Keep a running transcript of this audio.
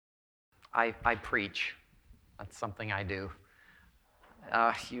I preach. That's something I do.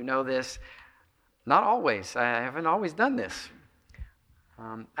 You know this. Not always. I haven't always done this.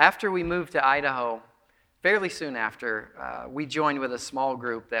 After we moved to Idaho, fairly soon after, we joined with a small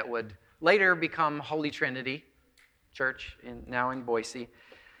group that would later become Holy Trinity Church, now in Boise.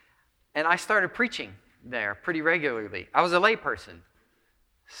 And I started preaching there pretty regularly. I was a layperson.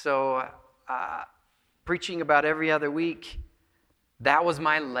 So preaching about every other week, that was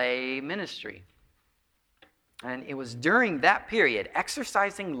my lay ministry. And it was during that period,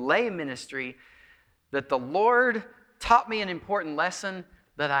 exercising lay ministry, that the Lord taught me an important lesson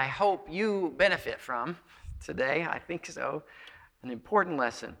that I hope you benefit from today. I think so. An important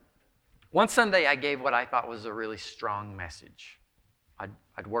lesson. One Sunday, I gave what I thought was a really strong message.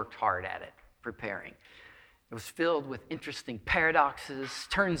 I'd worked hard at it, preparing. It was filled with interesting paradoxes,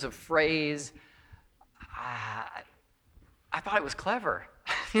 turns of phrase. I thought it was clever,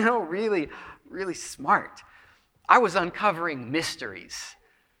 really, really smart. I was uncovering mysteries.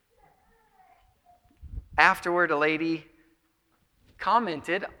 Afterward, a lady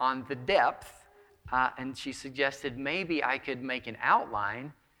commented on the depth, and she suggested maybe I could make an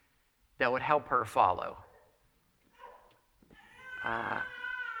outline that would help her follow.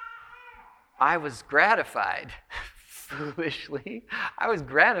 I was gratified, foolishly. I was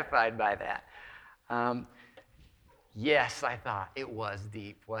gratified by that. Yes, I thought, it was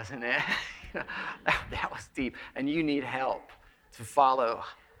deep, wasn't it? That was deep, and you need help to follow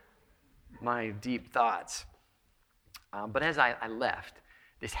my deep thoughts. But as I left,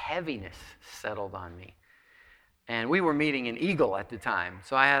 this heaviness settled on me. And we were meeting in Eagle at the time,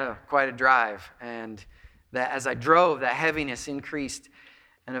 so I had quite a drive. And as I drove, that heaviness increased.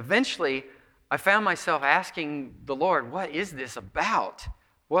 And eventually, I found myself asking the Lord, what is this about?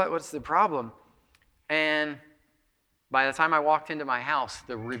 What's the problem? And by the time I walked into my house,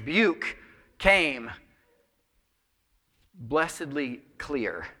 the rebuke came blessedly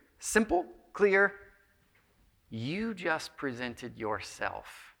clear. Simple, clear. You just presented yourself.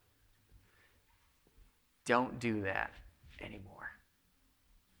 Don't do that anymore.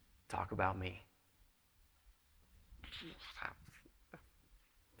 Talk about me.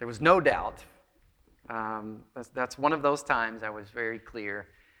 There was no doubt. That's one of those times I was very clear.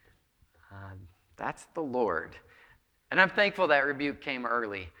 That's the Lord. And I'm thankful that rebuke came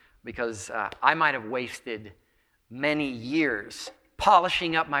early, because I might have wasted many years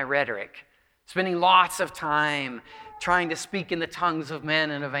polishing up my rhetoric, spending lots of time trying to speak in the tongues of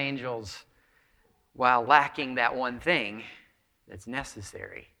men and of angels, while lacking that one thing that's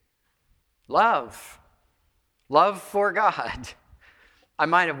necessary. Love. Love for God. I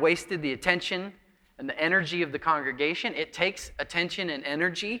might have wasted the attention and the energy of the congregation. It takes attention and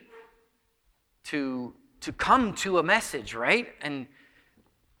energy to come to a message, right? And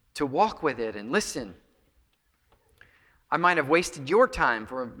to walk with it and listen. I might have wasted your time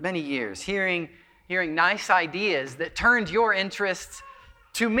for many years hearing nice ideas that turned your interests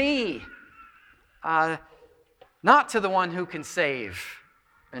to me, not to the one who can save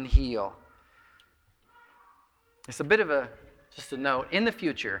and heal. It's a bit of just a note. In the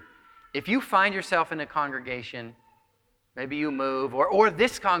future, if you find yourself in a congregation, maybe you move, or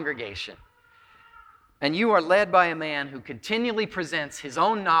this congregation, and you are led by a man who continually presents his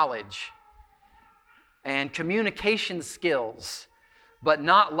own knowledge and communication skills, but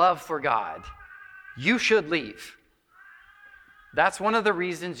not love for God, you should leave. That's one of the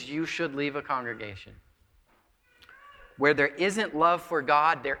reasons you should leave a congregation. Where there isn't love for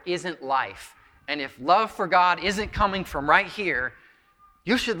God, there isn't life. And if love for God isn't coming from right here,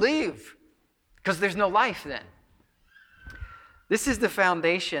 you should leave, because there's no life then. This is the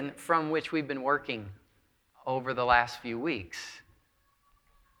foundation from which we've been working over the last few weeks.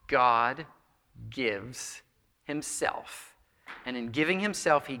 God gives himself. And in giving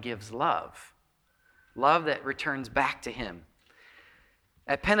himself, he gives love. Love that returns back to him.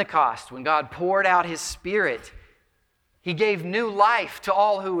 At Pentecost, when God poured out his Spirit, he gave new life to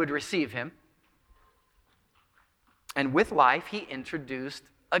all who would receive him. And with life, he introduced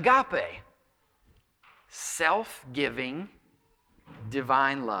agape, self-giving,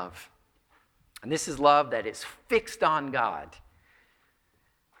 divine love. And this is love that is fixed on God.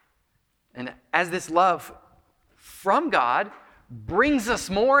 And as this love from God brings us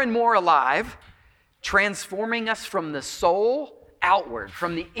more and more alive, transforming us from the soul outward,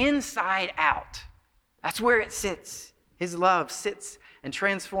 from the inside out. That's where it sits. His love sits and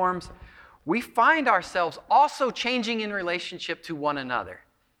transforms. We find ourselves also changing in relationship to one another.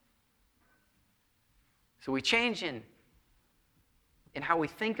 So we change in how we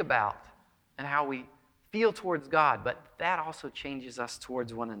think about and how we feel towards God, but that also changes us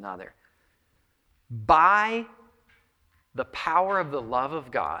towards one another. By the power of the love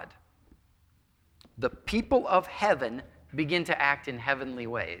of God, the people of heaven begin to act in heavenly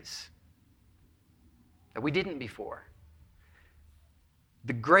ways that we didn't before.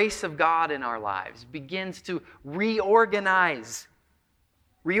 The grace of God in our lives begins to reorganize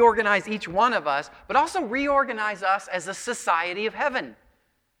each one of us, but also reorganize us as a society of heaven,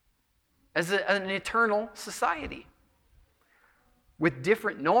 as an eternal society with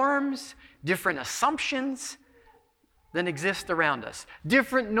different norms, different assumptions than exist around us.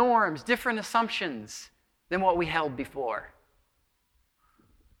 Different norms, different assumptions than what we held before.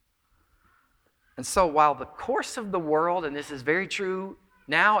 And so while the course of the world, and this is very true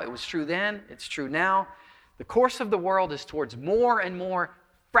now, it was true then, it's true now, the course of the world is towards more and more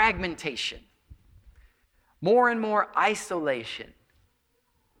fragmentation, more and more isolation,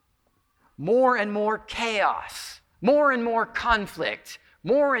 more and more chaos, more and more conflict,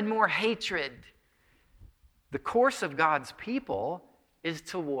 more and more hatred. The course of God's people is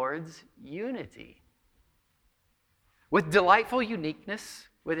towards unity, with delightful uniqueness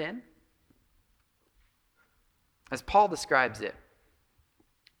within. As Paul describes it,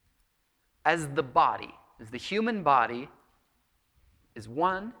 as the human body is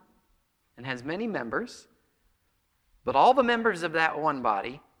one and has many members, but all the members of that one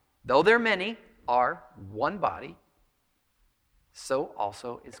body, though they're many, are one body, so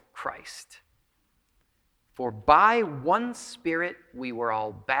also is Christ. For by one Spirit we were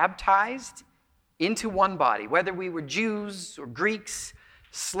all baptized into one body, whether we were Jews or Greeks,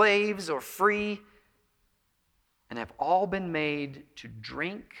 slaves or free, and have all been made to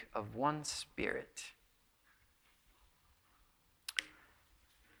drink of one Spirit.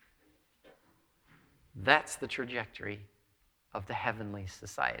 That's the trajectory of the heavenly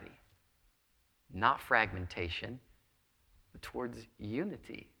society. Not fragmentation, but towards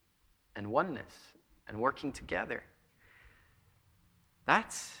unity and oneness and working together.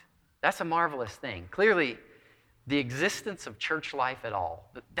 That's a marvelous thing. Clearly, the existence of church life at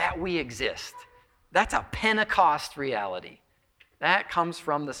all, that we exist, that's a Pentecost reality. That comes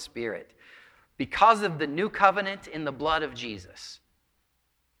from the Spirit. Because of the new covenant in the blood of Jesus,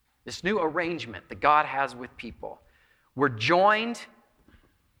 this new arrangement that God has with people, we're joined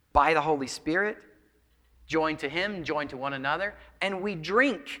by the Holy Spirit, joined to Him, joined to one another, and we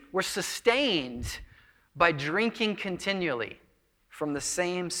drink. We're sustained by drinking continually from the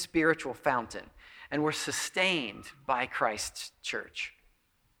same spiritual fountain, and we're sustained by Christ's church.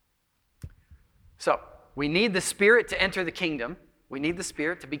 So, we need the Spirit to enter the kingdom. We need the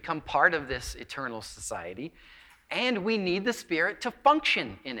Spirit to become part of this eternal society. And we need the Spirit to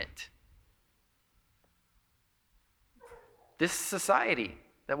function in it. This society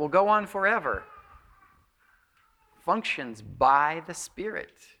that will go on forever functions by the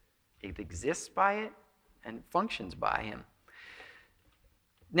Spirit. It exists by it and functions by Him.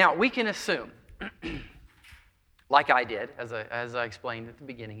 Now, we can assume, like I did, as I explained at the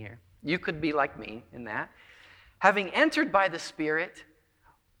beginning here, you could be like me in that. Having entered by the Spirit,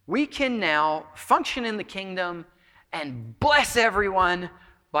 we can now function in the kingdom and bless everyone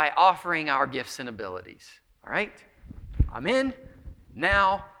by offering our gifts and abilities. All right? I'm in.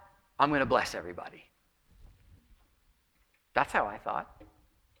 Now I'm going to bless everybody. That's how I thought.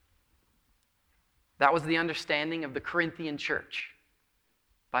 That was the understanding of the Corinthian church.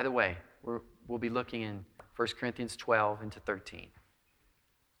 By the way, we'll be looking in 1 Corinthians 12 into 13.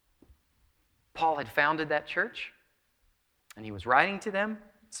 Paul had founded that church, and he was writing to them,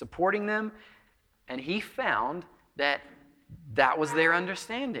 supporting them, and he found that was their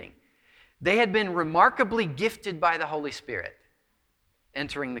understanding. They had been remarkably gifted by the Holy Spirit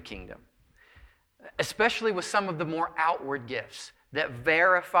entering the kingdom, especially with some of the more outward gifts that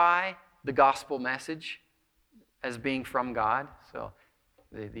verify the gospel message as being from God. So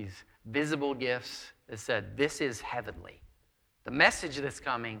these visible gifts that said, this is heavenly. The message that's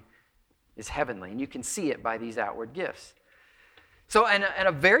coming is heavenly, and you can see it by these outward gifts. So, and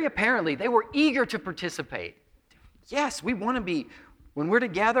very apparently, they were eager to participate. Yes, we want to be, when we're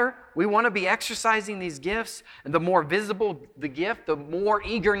together, we want to be exercising these gifts, and the more visible the gift, the more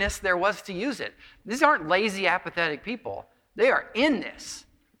eagerness there was to use it. These aren't lazy, apathetic people. They are in this.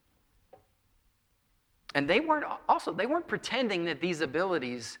 And they weren't pretending that these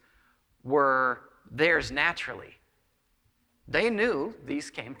abilities were theirs naturally. They knew these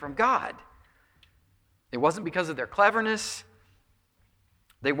came from God. It wasn't because of their cleverness.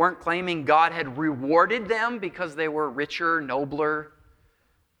 They weren't claiming God had rewarded them because they were richer, nobler,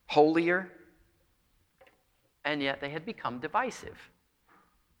 holier. And yet they had become divisive.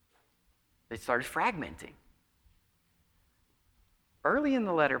 They started fragmenting. Early in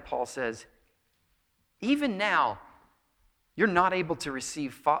the letter, Paul says, Even now, you're not able to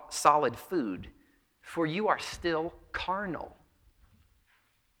receive solid food, for you are still carnal.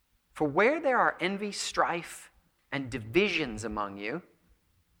 For where there are envy, strife, and divisions among you,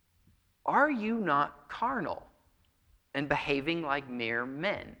 are you not carnal and behaving like mere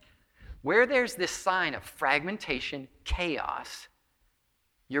men? Where there's this sign of fragmentation, chaos,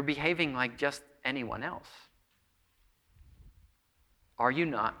 you're behaving like just anyone else. Are you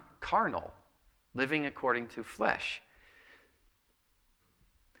not carnal, living according to flesh?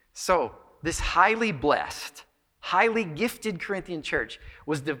 So, this highly blessed, highly gifted Corinthian church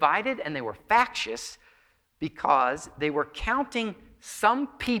was divided, and they were factious because they were counting some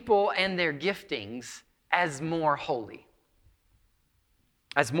people and their giftings as more holy,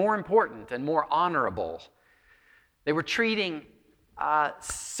 as more important and more honorable. They were treating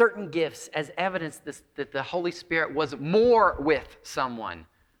certain gifts as evidence that the Holy Spirit was more with someone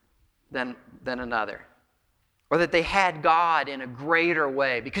than another, or that they had God in a greater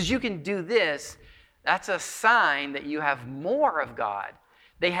way. Because you can do this, that's a sign that you have more of God.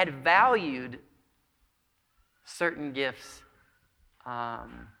 They had valued certain gifts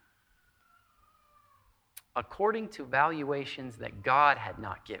according to valuations that God had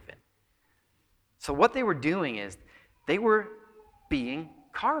not given. So what they were doing is they were being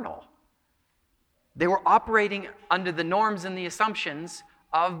carnal. They were operating under the norms and the assumptions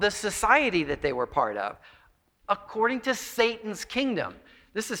of the society that they were part of, according to Satan's kingdom.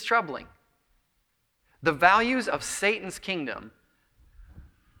 This is troubling. The values of Satan's kingdom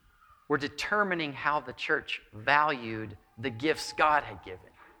were determining how the church valued the gifts God had given.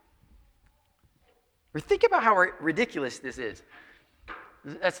 Think about how ridiculous this is.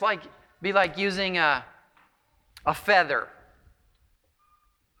 It's be like using a feather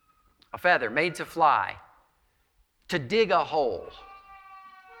made to fly, to dig a hole,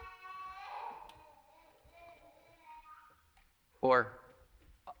 or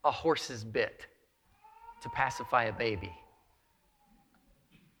a horse's bit to pacify a baby.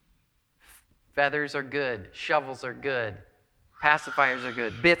 Feathers are good, shovels are good, pacifiers are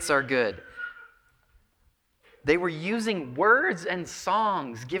good, bits are good. They were using words and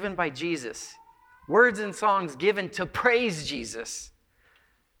songs given by Jesus, words and songs given to praise Jesus,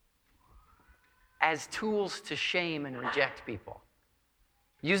 as tools to shame and reject people.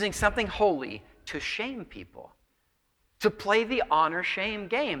 Using something holy to shame people, to play the honor-shame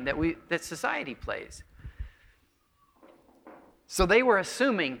game that society plays. So they were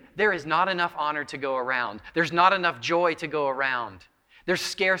assuming there is not enough honor to go around. There's not enough joy to go around. There's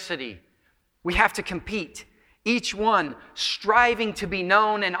scarcity. We have to compete. Each one striving to be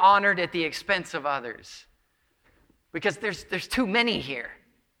known and honored at the expense of others. Because there's too many here.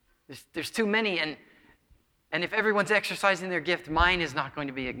 There's too many, and if everyone's exercising their gift, mine is not going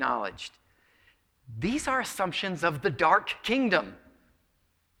to be acknowledged. These are assumptions of the dark kingdom.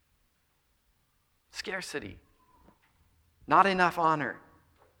 Scarcity. Not enough honor.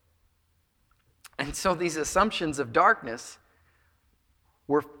 And so these assumptions of darkness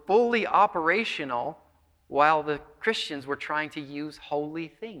were fully operational while the Christians were trying to use holy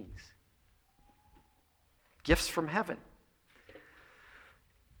things. Gifts from heaven.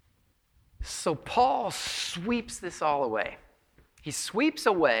 So Paul sweeps this all away. He sweeps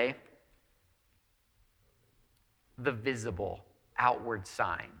away the visible outward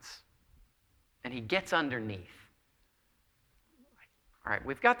signs. And he gets underneath. All right,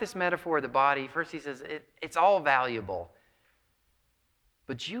 we've got this metaphor of the body. First he says, it's all valuable.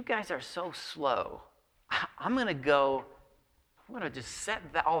 But you guys are so slow. I'm going to just set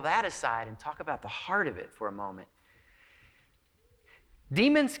all that aside and talk about the heart of it for a moment.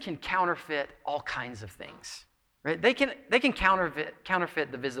 Demons can counterfeit all kinds of things, right? They can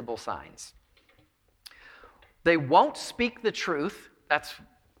counterfeit the visible signs. They won't speak the truth. That's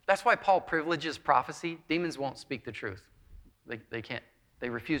why Paul privileges prophecy. Demons won't speak the truth. They can't. They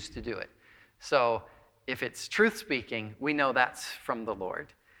refuse to do it. So if it's truth speaking, we know that's from the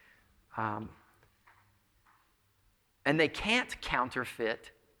Lord. And they can't counterfeit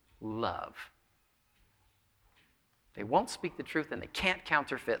love. They won't speak the truth, and they can't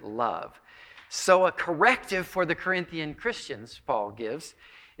counterfeit love. So a corrective for the Corinthian Christians, Paul gives,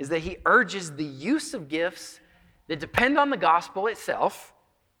 is that he urges the use of gifts that depend on the gospel itself.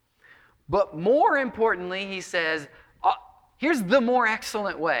 But more importantly, he says, here's the more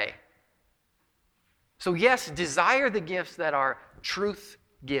excellent way. So yes, desire the gifts that are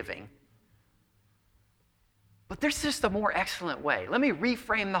truth-giving. But there's just a more excellent way. Let me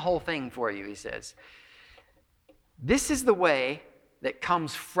reframe the whole thing for you, he says. This is the way that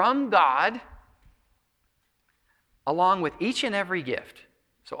comes from God, along with each and every gift.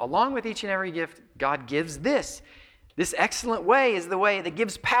 So along with each and every gift, God gives this. This excellent way is the way that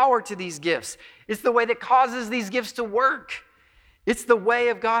gives power to these gifts. It's the way that causes these gifts to work. It's the way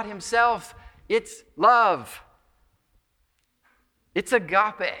of God himself. It's love. It's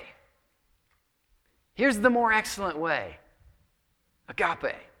agape. Here's the more excellent way.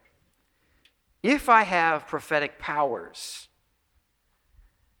 Agape. If I have prophetic powers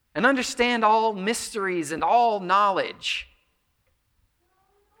and understand all mysteries and all knowledge,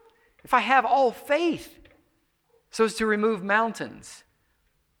 if I have all faith so as to remove mountains,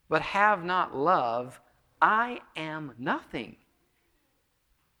 but have not love, I am nothing.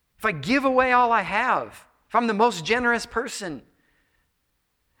 If I give away all I have, if I'm the most generous person,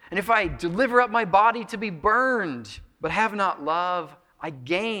 and if I deliver up my body to be burned, but have not love, I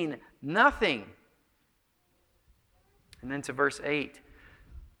gain nothing. And then to verse 8,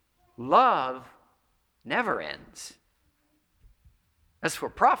 love never ends. As for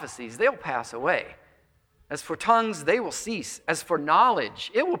prophecies, they'll pass away. As for tongues, they will cease. As for knowledge,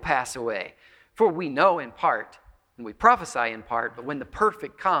 it will pass away. For we know in part, and we prophesy in part, but when the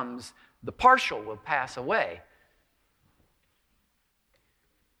perfect comes, the partial will pass away.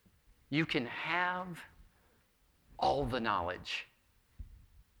 You can have all the knowledge.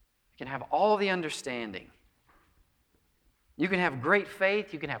 You can have all the understanding. You can have great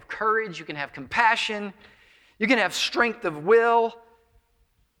faith. You can have courage. You can have compassion. You can have strength of will.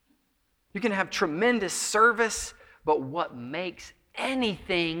 You can have tremendous service. But what makes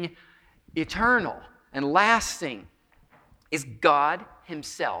anything eternal and lasting is God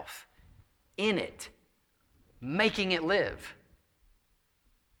himself in it, making it live,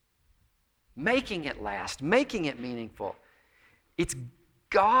 making it last, making it meaningful. It's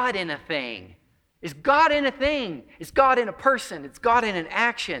God in a thing. It's God in a thing. It's God in a person. It's God in an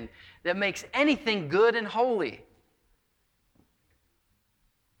action that makes anything good and holy.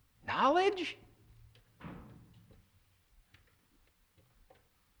 Knowledge?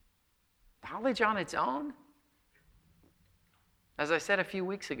 Knowledge on its own? As I said a few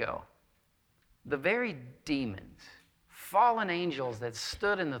weeks ago, the very demons, fallen angels that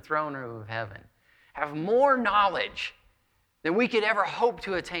stood in the throne room of heaven, have more knowledge than we could ever hope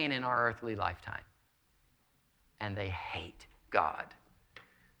to attain in our earthly lifetime. And they hate God.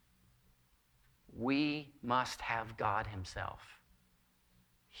 We must have God himself.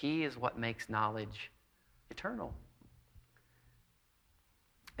 He is what makes knowledge eternal.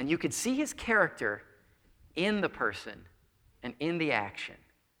 And you could see his character in the person and in the action.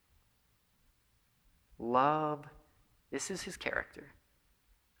 Love, this is his character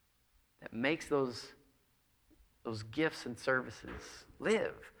that makes those gifts and services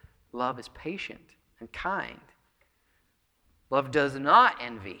live. Love is patient and kind. Love does not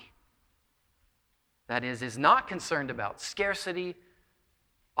envy. That is not concerned about scarcity,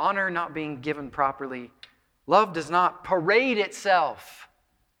 honor not being given properly. Love does not parade itself.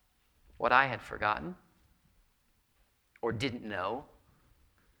 What I had forgotten or didn't know.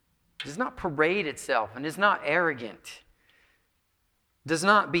 It does not parade itself and is not arrogant. Does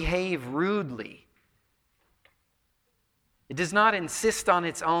not behave rudely. It does not insist on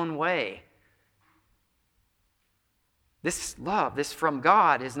its own way. This love, this from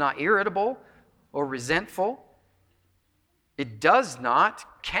God, is not irritable or resentful. It does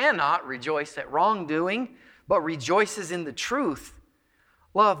not, cannot rejoice at wrongdoing, but rejoices in the truth.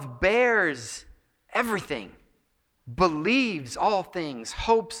 Love bears everything, believes all things,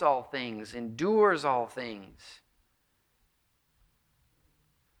 hopes all things, endures all things.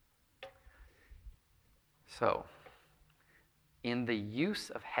 So, in the use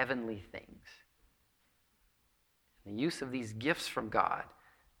of heavenly things, the use of these gifts from God,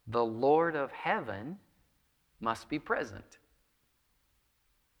 the Lord of heaven must be present.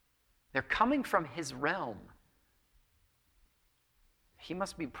 They're coming from his realm. He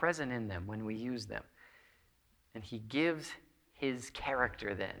must be present in them when we use them. And he gives his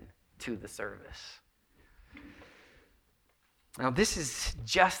character then to the service. Now, this is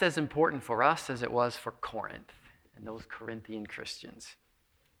just as important for us as it was for Corinth and those Corinthian Christians.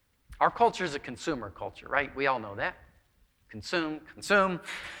 Our culture is a consumer culture, right? We all know that. Consume.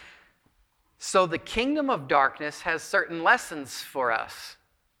 So the kingdom of darkness has certain lessons for us.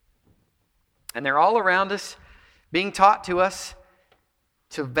 And they're all around us, being taught to us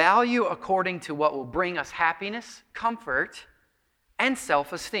to value according to what will bring us happiness, comfort, and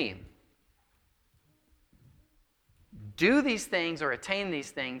self-esteem. Do these things or attain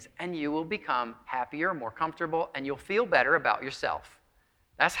these things, and you will become happier, more comfortable, and you'll feel better about yourself.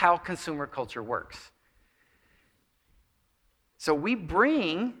 That's how consumer culture works. So we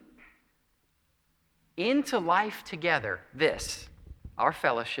bring into life together this. our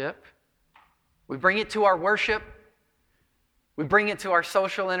fellowship. We bring it to our worship. We bring it to our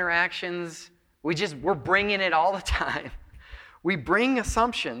social interactions. We're bringing it all the time. We bring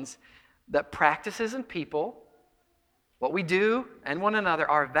assumptions that practices and people, what we do and one another,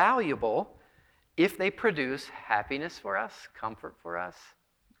 are valuable if they produce happiness for us, comfort for us,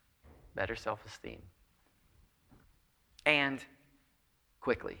 better self-esteem. And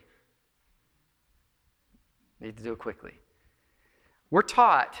quickly. Need to do it quickly. We're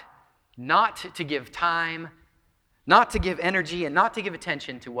taught not to give time, not to give energy, and not to give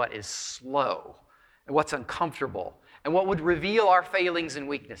attention to what is slow and what's uncomfortable and what would reveal our failings and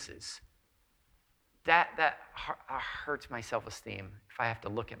weaknesses. That hurts my self-esteem if I have to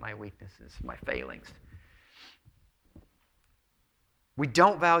look at my weaknesses, my failings. We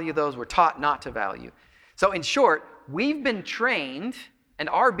don't value those. We're taught not to value. So in short, we've been trained and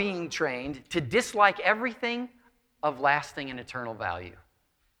are being trained to dislike everything of lasting and eternal value.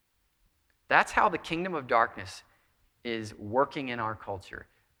 That's how the kingdom of darkness is working in our culture.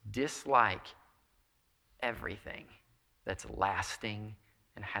 Dislike everything that's lasting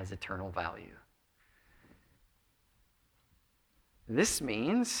and has eternal value. This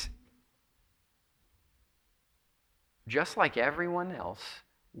means, just like everyone else,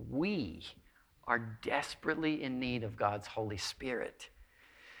 we are desperately in need of God's Holy Spirit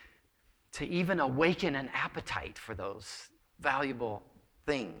to even awaken an appetite for those valuable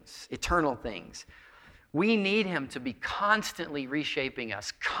things, eternal things. We need Him to be constantly reshaping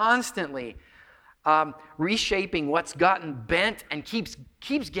us, constantly reshaping what's gotten bent and keeps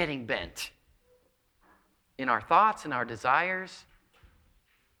getting bent in our thoughts and our desires.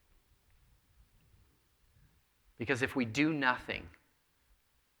 Because if we do nothing,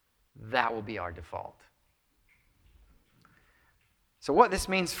 that will be our default. So what this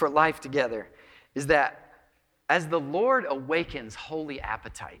means for life together is that as the Lord awakens holy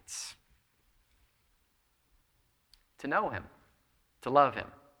appetites to know Him, to love Him.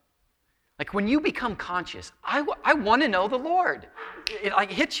 Like when you become conscious, I want to know the Lord. It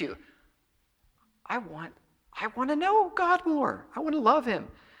like hits you. I want to know God more. I want to love Him.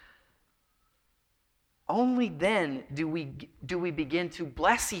 Only then do we begin to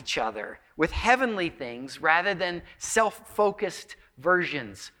bless each other with heavenly things rather than self-focused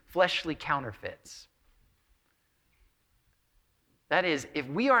versions, fleshly counterfeits. That is, if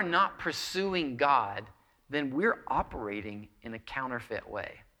we are not pursuing God, then we're operating in a counterfeit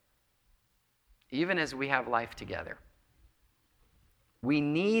way, even as we have life together. We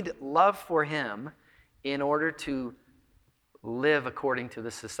need love for Him in order to live according to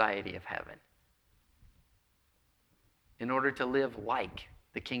the society of heaven, in order to live like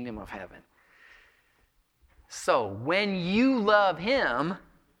the kingdom of heaven. So, when you love Him,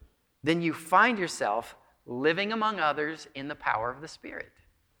 then you find yourself living among others in the power of the Spirit.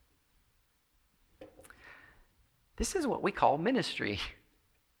 This is what we call ministry.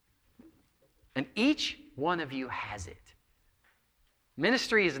 And each one of you has it.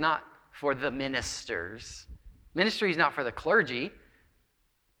 Ministry is not for the ministers. Ministry is not for the clergy.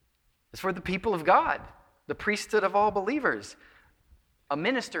 It's for the people of God, the priesthood of all believers. A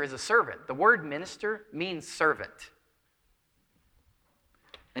minister is a servant. The word minister means servant.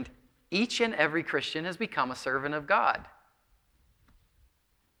 And each and every Christian has become a servant of God.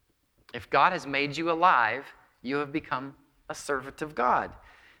 If God has made you alive, you have become a servant of God.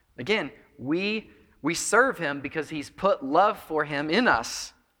 Again, we serve Him because He's put love for Him in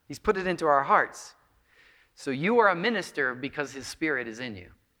us. He's put it into our hearts. So you are a minister because His Spirit is in you.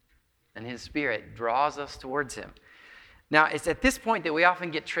 And His Spirit draws us towards Him. Now, it's at this point that we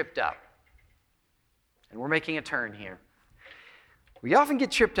often get tripped up. And we're making a turn here. We often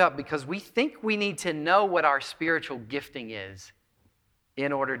get tripped up because we think we need to know what our spiritual gifting is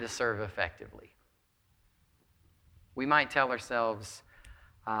in order to serve effectively. We might tell ourselves,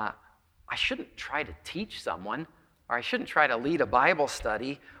 I shouldn't try to teach someone, or I shouldn't try to lead a Bible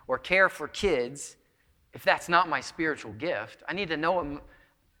study or care for kids if that's not my spiritual gift. I need to know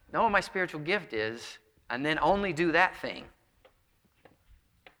what my spiritual gift is, and then only do that thing.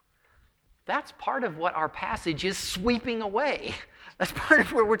 That's part of what our passage is sweeping away. That's part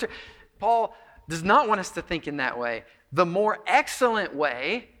of where Paul does not want us to think in that way. The more excellent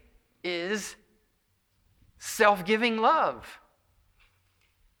way is self-giving love.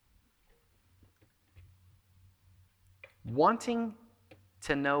 Wanting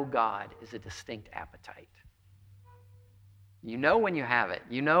to know God is a distinct appetite. You know when you have it.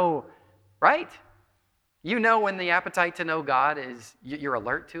 You know, right? You know when the appetite to know God is, you're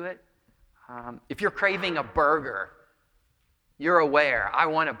alert to it. If you're craving a burger, you're aware, I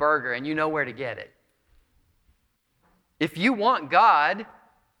want a burger, and you know where to get it. If you want God,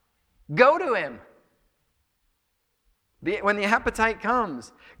 go to Him. When the appetite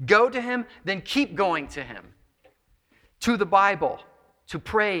comes, go to Him, then keep going to Him. To the Bible, to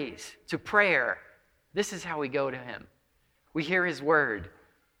praise, to prayer. This is how we go to Him. We hear His word.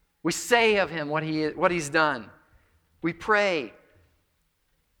 We say of Him what He's done. We pray.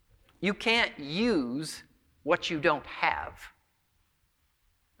 You can't use what you don't have.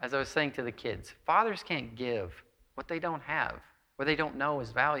 As I was saying to the kids, fathers can't give what they don't have, what they don't know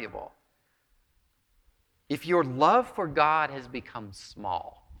is valuable. If your love for God has become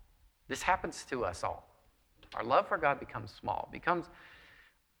small, this happens to us all. Our love for God becomes small.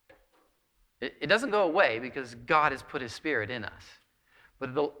 It doesn't go away because God has put His Spirit in us.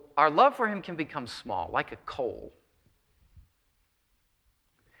 But our love for Him can become small, like a coal.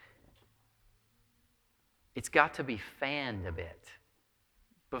 It's got to be fanned a bit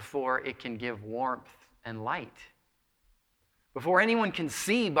before it can give warmth and light. Before anyone can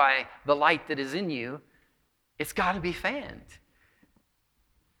see by the light that is in you, it's got to be fanned.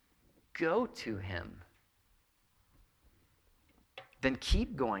 Go to Him. Then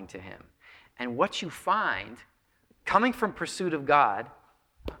keep going to Him. And what you find, coming from pursuit of God,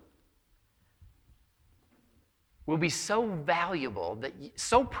 will be so valuable,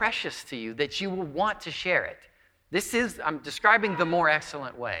 so precious to you, that you will want to share it. I'm describing the more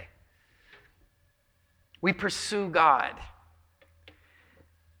excellent way. We pursue God.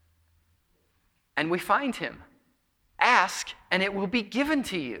 And we find Him. Ask, and it will be given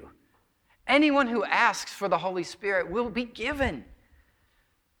to you. Anyone who asks for the Holy Spirit will be given.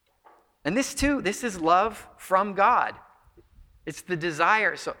 And this is love from God. It's the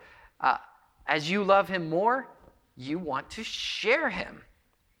desire. So as you love Him more, you want to share Him.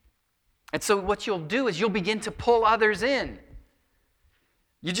 And so what you'll do is you'll begin to pull others in.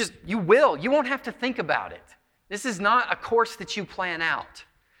 You will. You won't have to think about it. This is not a course that you plan out.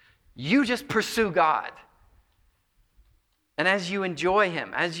 You just pursue God. And as you enjoy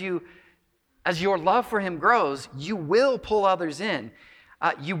Him, as your love for Him grows, you will pull others in.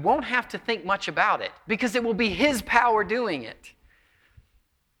 You won't have to think much about it because it will be His power doing it.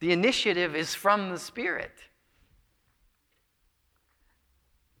 The initiative is from the Spirit.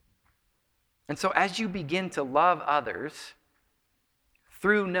 And so as you begin to love others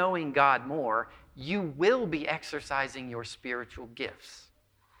through knowing God more, you will be exercising your spiritual gifts.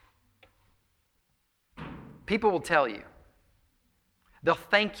 People will tell you. They'll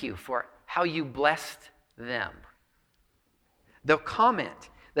thank you for how you blessed them. They'll comment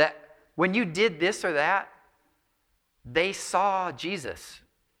that when you did this or that, they saw Jesus.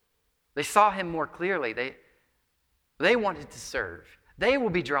 They saw Him more clearly. They wanted to serve. They will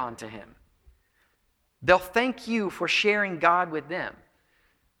be drawn to Him. They'll thank you for sharing God with them.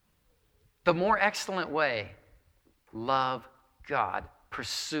 The more excellent way, love God,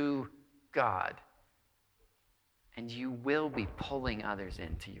 pursue God, and you will be pulling others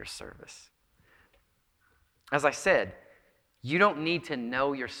into your service. As I said, you don't need to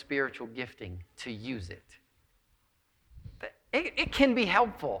know your spiritual gifting to use it. It can be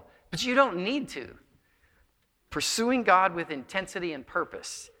helpful, but you don't need to. Pursuing God with intensity and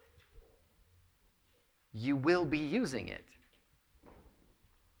purpose, you will be using it.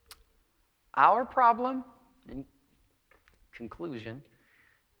 Our problem, in conclusion,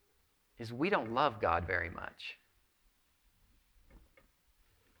 is we don't love God very much.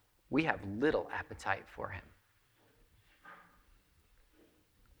 We have little appetite for Him.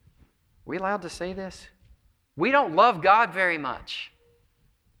 We allowed to say this? We don't love God very much.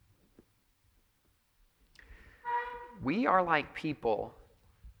 We are like people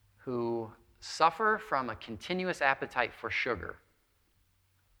who suffer from a continuous appetite for sugar.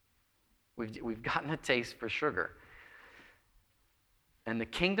 We've gotten a taste for sugar. And the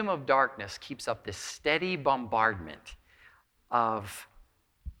kingdom of darkness keeps up this steady bombardment of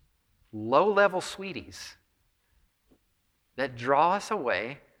low-level sweeties that draw us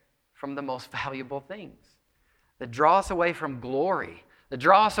away from the most valuable things, that draw us away from glory, that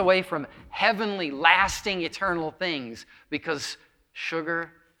draw us away from heavenly, lasting, eternal things, because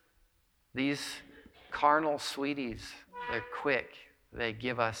sugar, these carnal sweeties, they're quick. They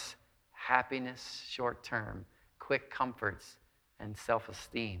give us happiness short-term, quick comforts, and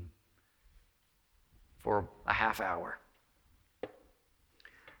self-esteem for a half hour.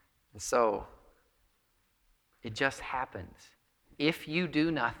 And so, it just happens. If you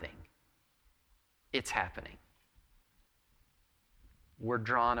do nothing, it's happening. We're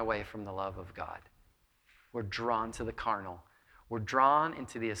drawn away from the love of God. We're drawn to the carnal. We're drawn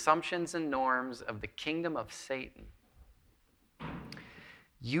into the assumptions and norms of the kingdom of Satan.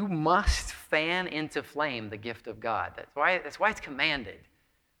 You must fan into flame the gift of God. That's why it's commanded.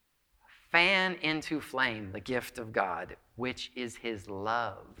 Fan into flame the gift of God, which is his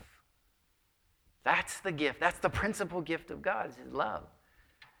love. That's the gift. That's the principal gift of God, is his love.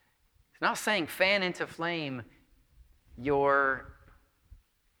 It's not saying fan into flame your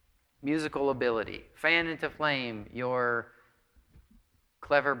musical ability. Fan into flame your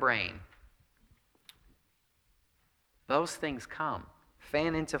clever brain. Those things come.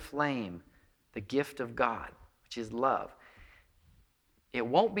 Fan into flame the gift of God, which is love. It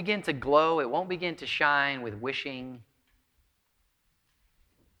won't begin to glow, it won't begin to shine with wishing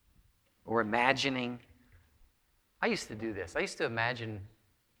or imagining. I used to do this. I used to imagine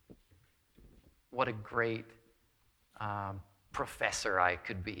what a great professor I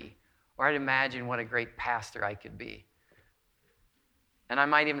could be, or I'd imagine what a great pastor I could be. And I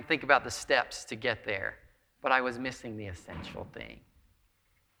might even think about the steps to get there, but I was missing the essential thing.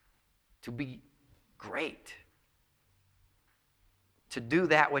 To be great, to do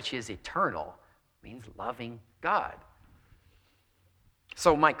that which is eternal, means loving God.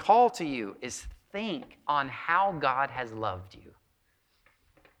 So my call to you is think on how God has loved you.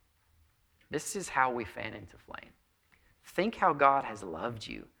 This is how we fan into flame. Think how God has loved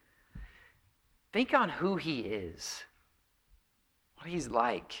you. Think on who he is, what he's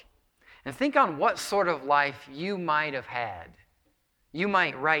like. And think on what sort of life you might have had, you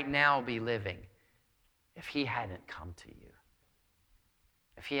might right now be living, if he hadn't come to you,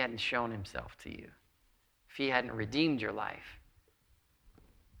 if he hadn't shown himself to you, if he hadn't redeemed your life.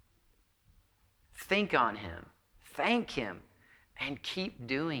 Think on him, thank him, and keep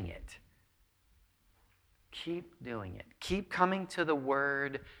doing it. Keep doing it. Keep coming to the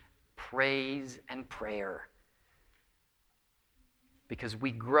word, praise, and prayer. Because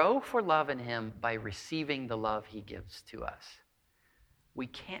we grow for love in him by receiving the love he gives to us. We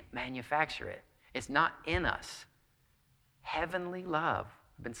can't manufacture it. It's not in us. Heavenly love.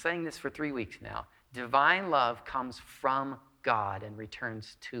 I've been saying this for 3 weeks now. Divine love comes from God and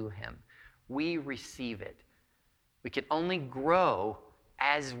returns to him. We receive it. We can only grow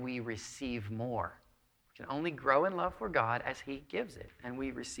as we receive more. We can only grow in love for God as he gives it, and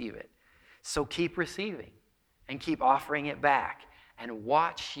we receive it. So keep receiving and keep offering it back, and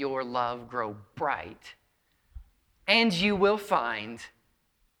watch your love grow bright, and you will find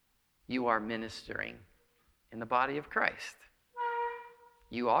you are ministering in the body of Christ.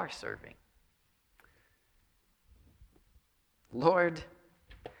 You are serving. Lord,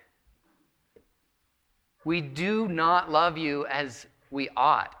 we do not love you as we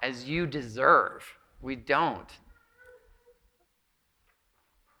ought, as you deserve. We don't.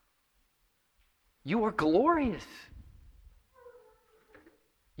 You are glorious.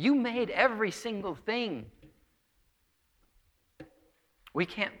 You made every single thing. We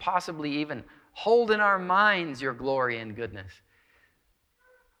can't possibly even hold in our minds your glory and goodness.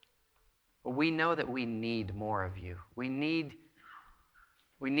 But we know that we need more of you. We need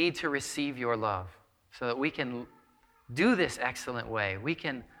to receive your love so that we can do this excellent way. We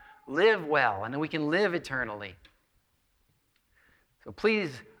can live well, and we can live eternally. So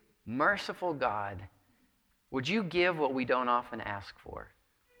please, merciful God, would you give what we don't often ask for?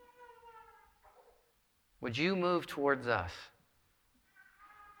 Would you move towards us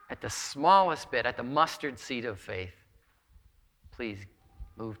at the smallest bit, at the mustard seed of faith? Please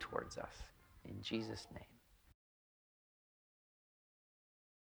move towards us. In Jesus' name.